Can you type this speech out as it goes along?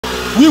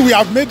We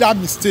have made that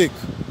mistake,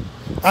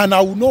 and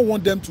I would not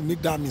want them to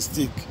make that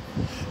mistake.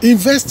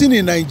 Investing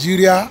in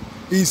Nigeria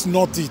is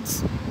not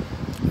it.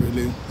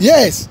 Really?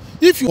 Yes.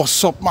 If you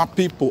What's up, my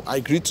people? I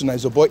greet tonight.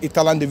 It's your boy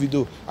Italian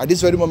Davido. At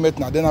this very moment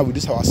now, then I will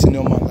this our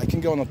senior man. Like,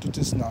 can get one or two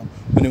things now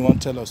when they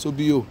want to tell us. So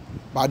be you,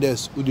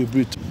 baddest, who they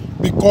breathe.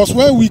 Because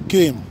when we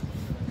came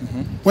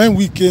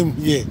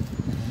here,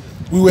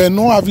 we were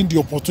not having the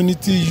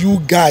opportunity you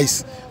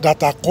guys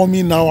that are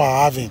coming now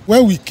are having.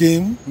 When we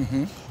came,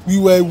 we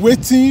were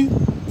waiting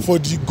for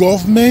the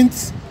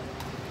government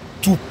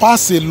to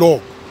pass a law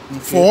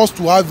for us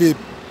to have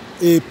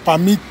a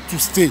permit to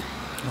stay.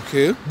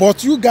 Okay.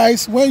 But you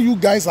guys, when you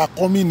guys are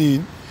coming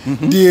in,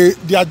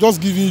 they are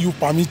just giving you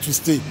permit to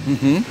stay.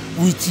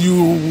 With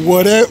you,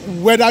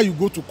 whether you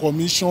go to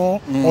commission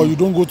or you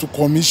don't go to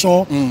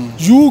commission,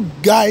 you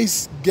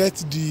guys get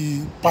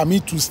the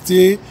permit to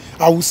stay.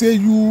 I will say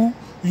you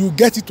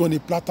get it on a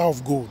platter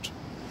of gold.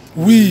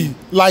 We,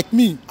 like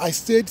me, I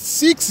stayed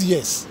 6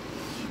 years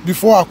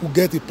before I could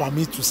get a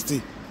permit to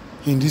stay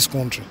in this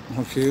country.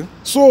 Okay.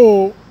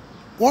 So,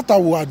 what I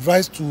will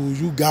advise to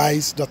you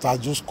guys that are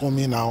just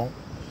coming now,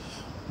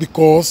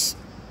 because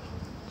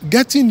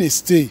getting a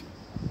stay,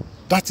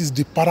 that is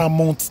the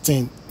paramount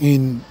thing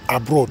in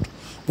abroad.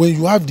 When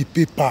you have the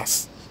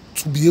papers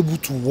to be able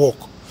to work,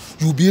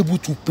 you'll be able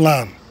to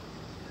plan.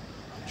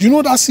 You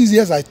know that 6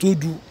 years I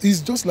told you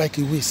is just like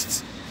a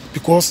waste,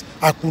 because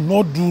I could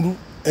not do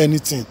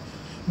anything.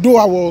 Though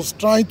I was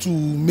trying to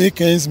make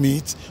ends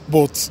meet,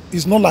 but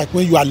it's not like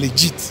when you are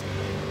legit.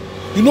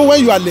 You know, when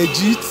you are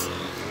legit,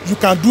 you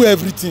can do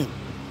everything.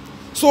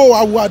 So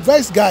I will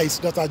advise guys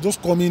that are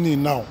just coming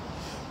in now,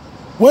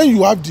 when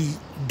you have the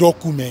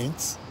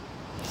documents,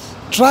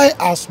 try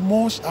as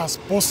much as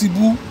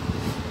possible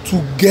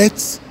to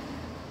get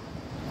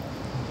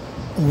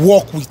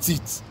work with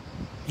it.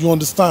 You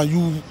understand?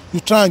 You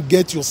try and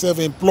get yourself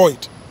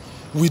employed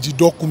with the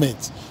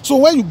documents. So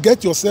when you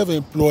get yourself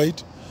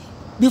employed,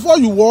 before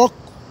you work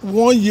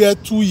 1 year,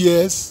 2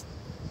 years,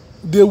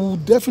 they will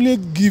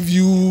definitely give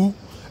you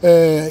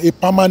a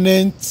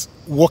permanent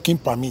working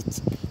permit.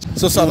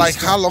 So, sir, like,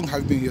 how long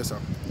have you been here, sir?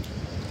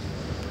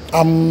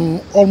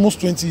 I'm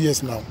almost 20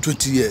 years now.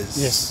 20 years?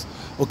 Yes.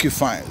 Okay,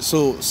 fine.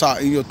 So, sir,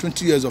 in your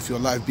 20 years of your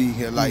life being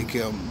here, like,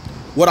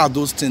 what are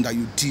those things that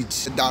you did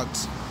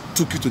that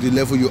took you to the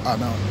level you are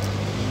now?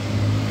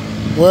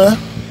 Well,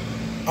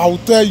 I will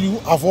tell you,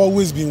 I've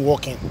always been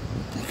working.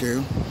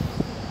 Okay.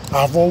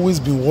 I've always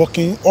been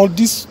working. All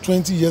these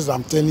 20 years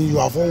I'm telling you,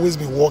 I've always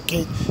been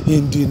working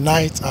in the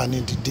night and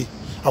in the day.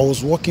 I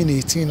was working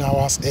 18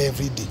 hours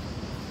every day,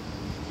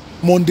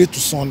 Monday to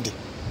Sunday.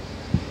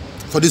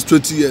 For these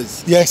 20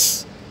 years?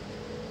 Yes.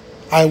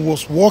 I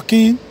was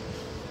working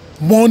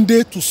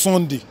Monday to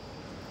Sunday,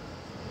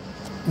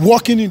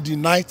 working in the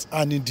night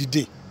and in the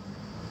day.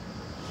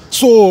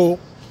 So,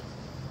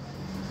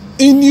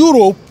 in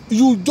Europe,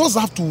 you just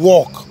have to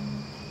work.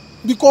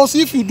 Because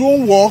if you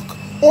don't work,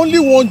 only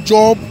one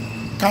job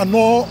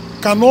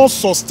cannot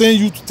sustain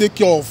you to take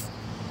care of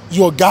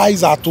your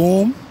guys at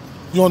home.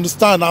 You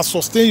understand? And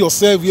sustain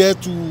yourself here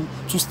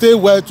to stay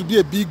well, to be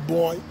a big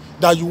boy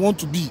that you want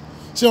to be.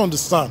 So you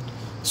understand?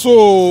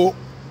 So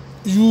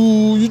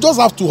you just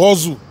have to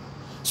hustle.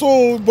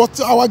 So, but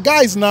our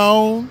guys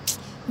now,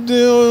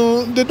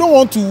 they don't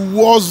want to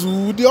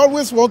hustle. They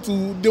always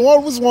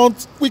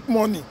want quick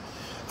money.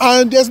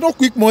 And there's no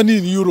quick money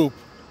in Europe.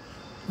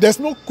 There's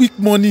no quick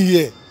money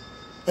here,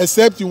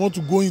 except you want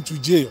to go into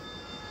jail.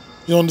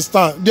 You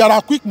understand? There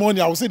are quick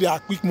money. I would say there are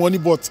quick money,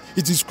 but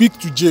it is quick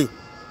to jail.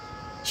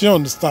 You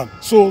understand?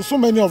 So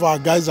many of our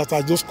guys that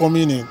are just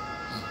coming in,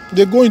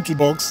 they go into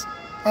box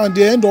and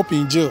they end up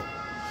in jail.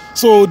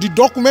 So the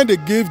document they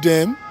gave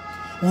them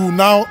will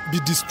now be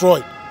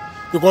destroyed,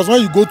 because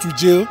when you go to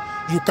jail,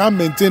 you can't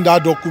maintain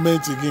that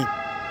document again.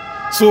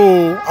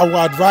 So I will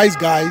advise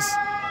guys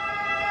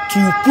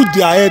to put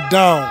their head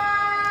down.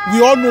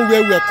 We all know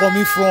where we are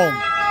coming from.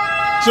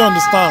 You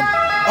understand?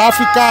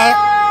 Africa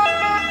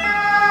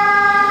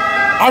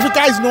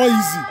is not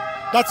easy.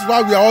 That is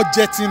why we are all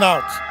jetting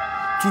out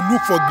to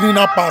look for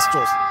greener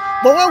pastures.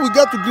 But when we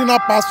get to greener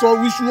pastures,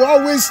 we should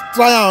always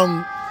try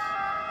and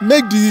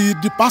make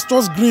the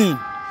pastures green,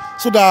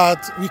 so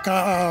that we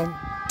can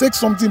take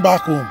something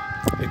back home.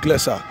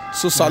 Sir.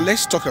 So, sir,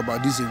 let's talk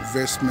about this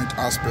investment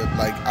aspect.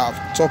 Like,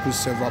 I've talked with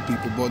several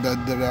people, but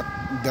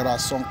there are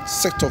some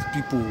set of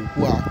people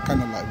who are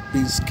kind of like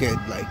being scared,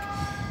 like,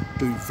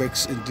 to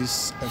invest in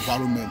this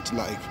environment.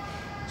 Like,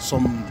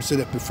 some say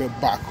they prefer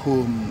back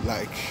home,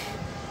 like,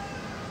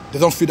 they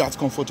don't feel that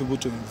comfortable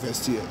to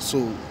invest here.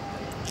 So,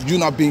 you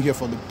not being here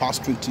for the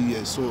past 20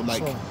 years, so,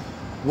 like, sure,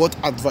 what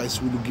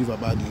advice would you give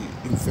about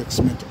the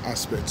investment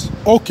aspect?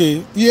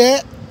 Okay,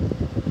 yeah,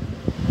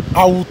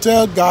 I will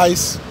tell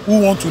guys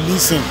who want to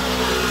listen.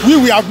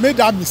 We have made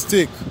that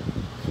mistake,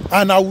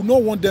 and I would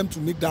not want them to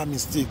make that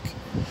mistake.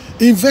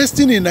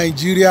 Investing in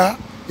Nigeria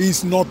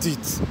is not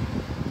it.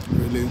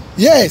 Really?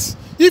 Yes.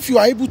 If you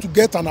are able to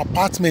get an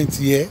apartment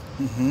here,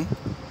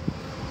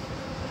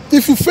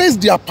 if you face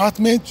the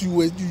apartment,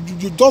 you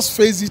just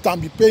face it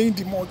and be paying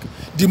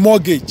the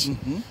mortgage.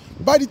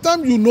 By the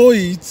time you know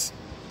it,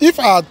 if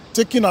I had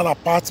taken an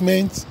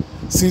apartment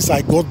since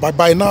I got back,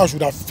 by now I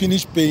should have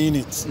finished paying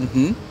it.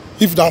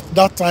 If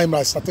that time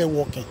I started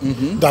working,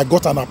 that I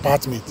got an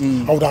apartment,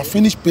 I would have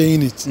finished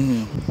paying it.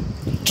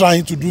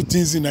 Trying to do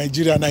things in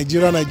Nigeria.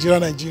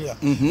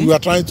 We are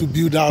trying to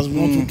build house, we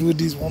want to do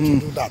this, we want to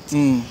do that.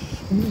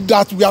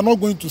 That we are not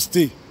going to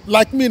stay.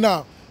 Like me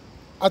now,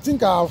 I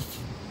think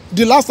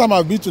the last time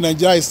I've been to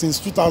Nigeria is since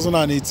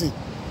 2018.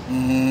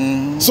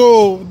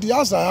 So the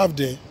house I have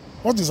there,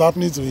 what is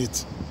happening to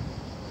it?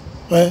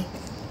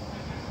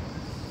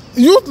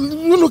 You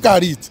look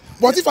at it.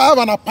 But if I have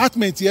an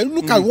apartment here,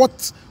 look at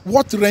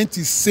what rent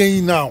is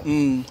saying now.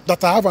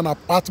 That I have an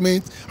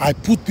apartment, I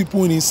put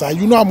people inside.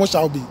 You know how much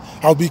I'll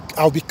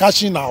be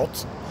cashing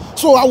out.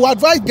 So I will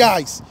advise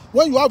guys,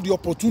 when you have the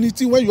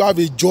opportunity, when you have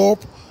a job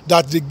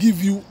that they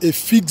give you a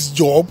fixed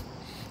job,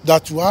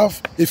 that you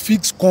have a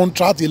fixed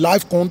contract, a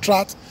life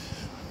contract,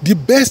 the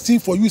best thing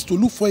for you is to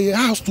look for a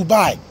house to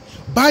buy.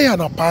 Buy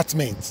an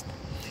apartment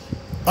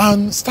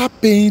and start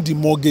paying the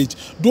mortgage.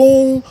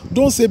 Don't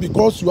say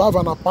because you have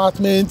an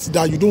apartment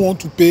that you don't want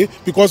to pay,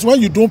 because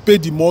when you don't pay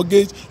the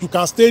mortgage, you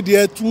can stay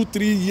there 2,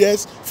 3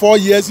 years, 4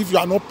 years. If you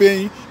are not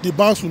paying, the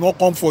banks will not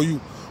come for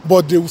you,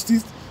 but they will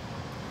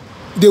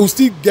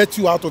still get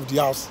you out of the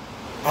house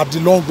at the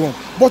long run.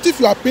 But if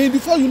you are paying,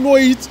 before you know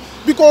it,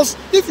 because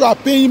if you are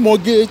paying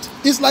mortgage,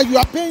 it's like you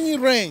are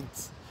paying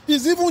rent.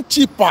 It's even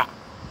cheaper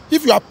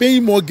if you are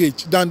paying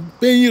mortgage than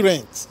paying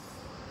rent.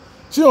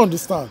 Do you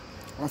understand?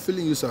 I'm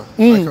feeling you, sir. I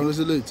can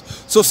resonate.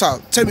 So, sir,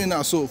 tell me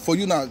now, so for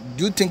you now,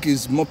 do you think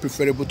it's more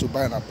preferable to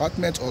buy an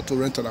apartment or to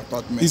rent an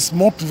apartment? It's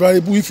more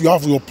preferable if you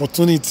have the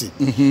opportunity.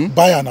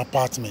 Buy an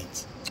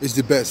apartment. It's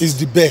the best? It's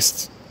the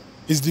best.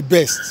 It's the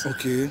best.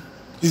 Okay.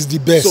 It's the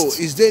best. So,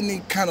 is there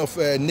any kind of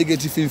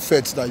negative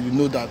effects that you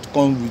know that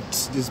come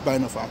with this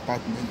buying of an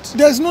apartment?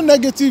 There's no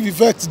negative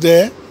effect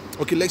there.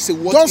 Okay, let's say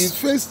what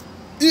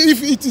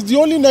if it is the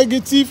only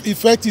negative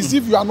effect is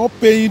if you are not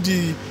paying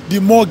the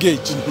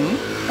mortgage.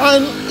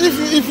 And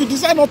if you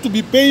decide not to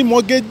be paying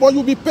mortgage, but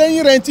you'll be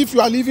paying rent if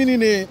you are living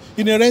in a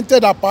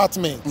rented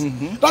apartment.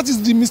 That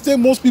is the mistake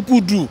most people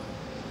do.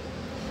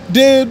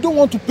 They don't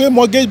want to pay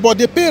mortgage, but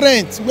they pay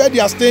rent where they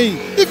are staying.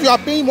 If you are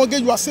paying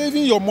mortgage, you are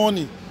saving your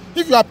money.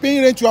 If you are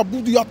paying rent, you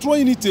are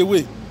throwing it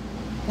away.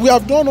 We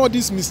have done all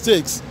these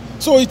mistakes.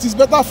 So it is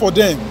better for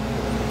them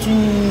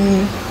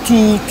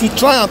to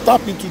try and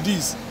tap into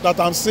this that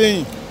I'm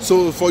saying.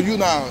 So for you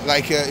now,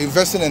 like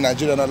investing in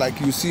Nigeria now, like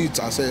you see it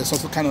as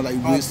something kind of like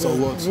waste or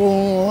what?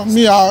 So,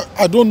 me,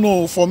 I don't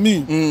know. For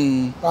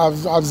me,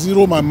 I've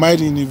zeroed my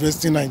mind in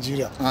investing in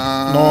Nigeria.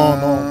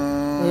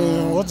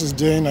 No. What is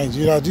there in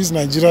Nigeria? This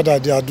Nigeria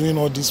that they are doing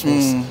all this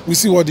was. We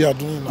see what they are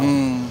doing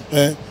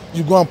now.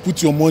 You go and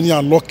put your money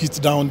and lock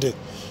it down there.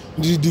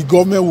 The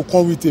government will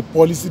come with a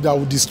policy that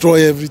will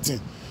destroy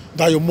everything.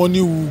 That your money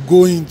will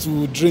go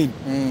into drain.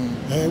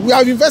 We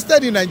have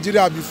invested in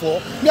Nigeria before.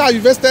 Me, I've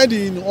invested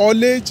in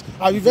Olage.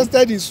 I've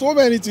invested in so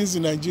many things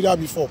in Nigeria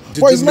before.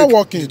 But it's not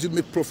working. Did you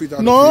make profit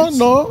out of it?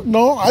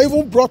 No. I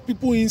even brought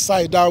people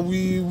inside that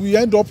we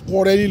end up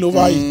quarreling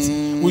over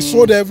it. We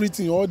sold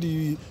everything, all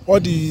the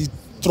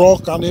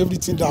truck and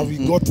everything that we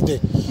got there.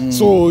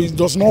 So it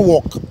does not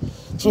work.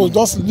 So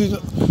just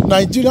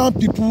Nigerian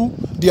people,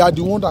 they are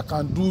the ones that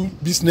can do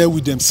business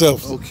with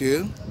themselves.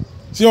 Okay.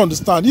 So you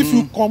understand? If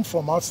you come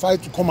from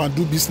outside to come and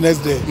do business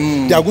there,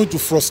 they are going to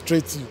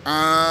frustrate you.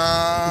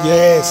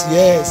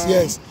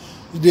 Yes.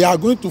 They are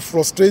going to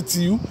frustrate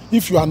you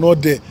if you are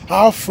not there.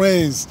 I have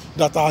friends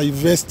that are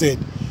invested.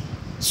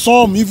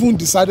 Some even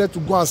decided to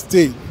go and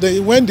stay.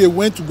 When they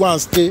went to go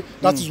and stay,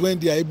 that is when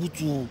they are able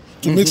to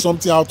make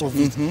something out of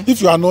it.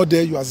 If you are not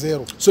there, you are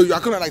zero. So you are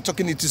kind of like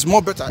talking, it is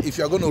more better if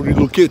you are going to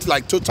relocate,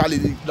 like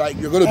totally, like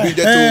you're going to be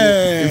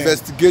there to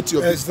investigate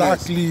your business.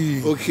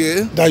 Exactly.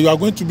 Okay. That you are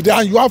going to be there,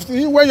 and you have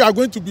to, when you are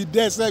going to be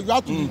there, so you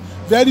have to be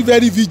very,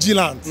 very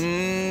vigilant.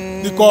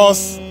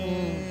 Because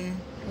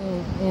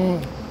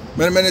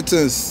many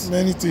things.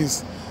 Many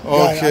things.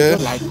 Okay.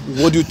 Like,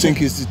 what do you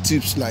think is the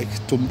tips like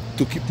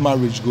to keep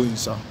marriage going,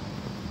 sir?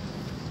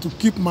 To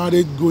keep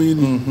marriage going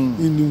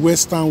in the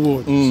Western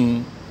world.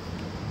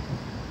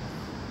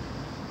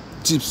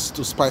 Tips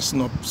to spice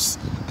up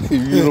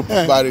Europe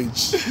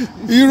marriage.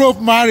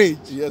 Europe marriage.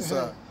 Yes,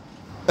 sir.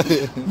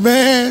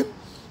 Man,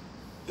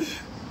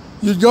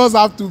 you just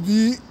have to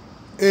be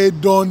a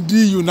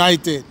Dundee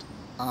United.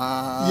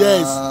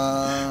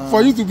 Yes.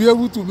 For you to be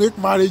able to make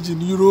marriage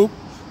in Europe,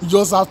 you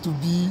just have to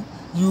be,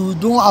 you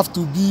don't have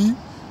to be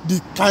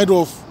the kind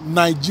of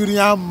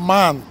Nigerian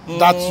man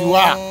that you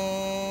are.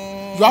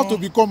 You have to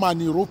become an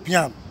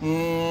European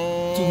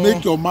to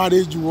make your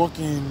marriage work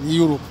in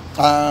Europe.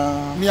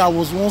 Me, I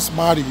was once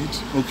married.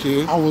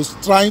 Okay. I was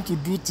trying to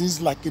do things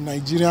like a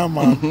Nigerian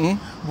man,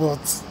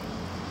 but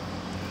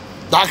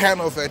that kind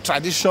of a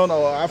tradition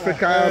or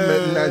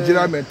African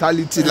Nigerian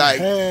mentality, like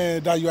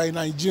that you are a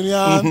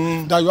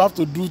Nigerian, that you have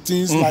to do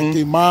things like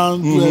a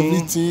man, do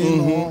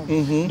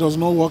everything. It does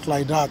not work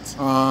like that.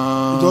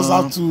 You just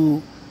have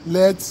to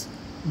let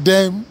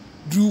them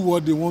do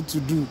what they want to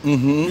do.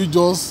 You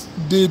just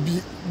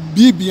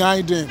be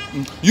behind them.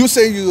 You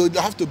say you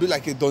have to be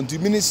like a Dundee,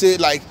 meaning say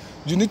like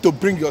you need to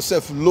bring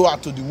yourself lower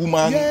to the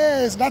woman.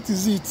 Yes, that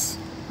is it.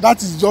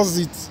 That is just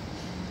it.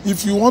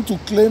 If you want to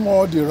claim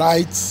all the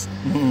rights,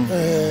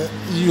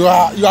 you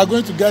are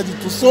going to get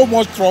into so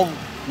much trouble.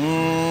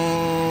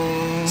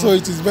 So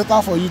it is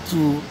better for you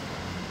to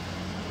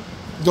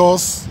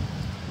just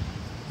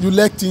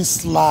let things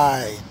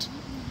slide.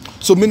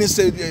 So meaning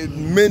say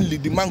mainly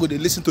the man go dey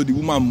listen to the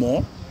woman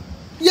more.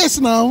 Yes,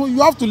 now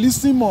you have to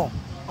listen more.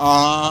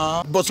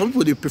 But some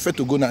people they prefer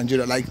to go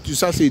Nigeria. Like you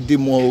say they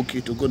more okay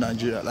to go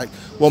Nigeria. Like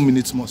 1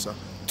 minute more, sir.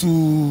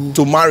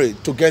 To marry,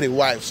 to get a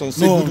wife. So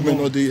say good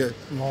men not there.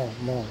 No.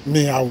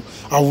 Me,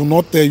 I will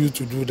not tell you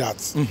to do that.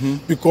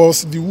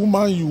 Because the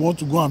woman you want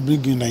to go and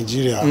bring in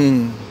Nigeria,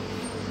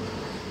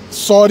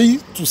 sorry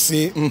to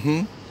say,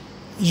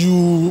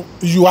 you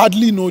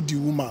hardly know the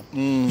woman.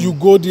 You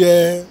go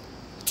there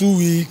 2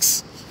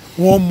 weeks,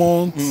 1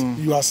 month,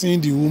 you are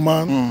seeing the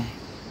woman.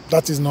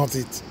 That is not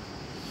it.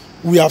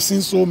 We have seen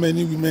so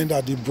many women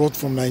that they brought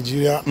from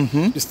Nigeria,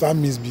 they start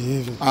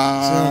misbehaving. So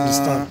you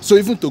understand? So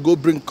even to go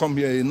come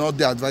here, it's not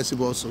that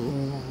advisable also.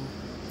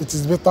 It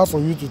is better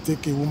for you to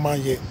take a woman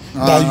here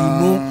that you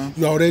know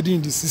you are already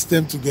in the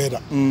system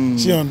together.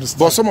 She understands.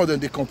 But some of them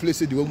they complain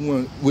say the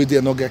woman where they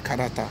not get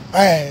character.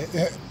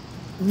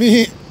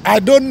 Me, I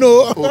don't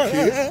know.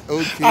 Okay.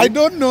 I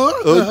don't know.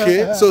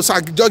 Okay. So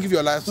just give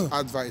your life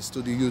advice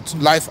to the youth.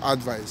 Life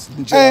advice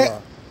in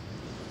general.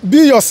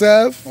 Be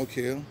yourself.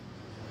 Okay.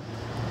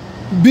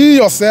 Be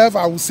yourself,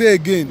 I will say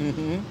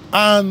again.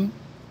 And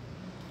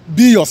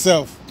be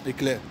yourself.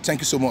 Clear.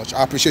 Thank you so much.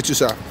 I appreciate you,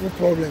 sir. No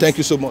problem. Thank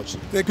you so much.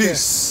 Take care.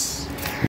 Peace.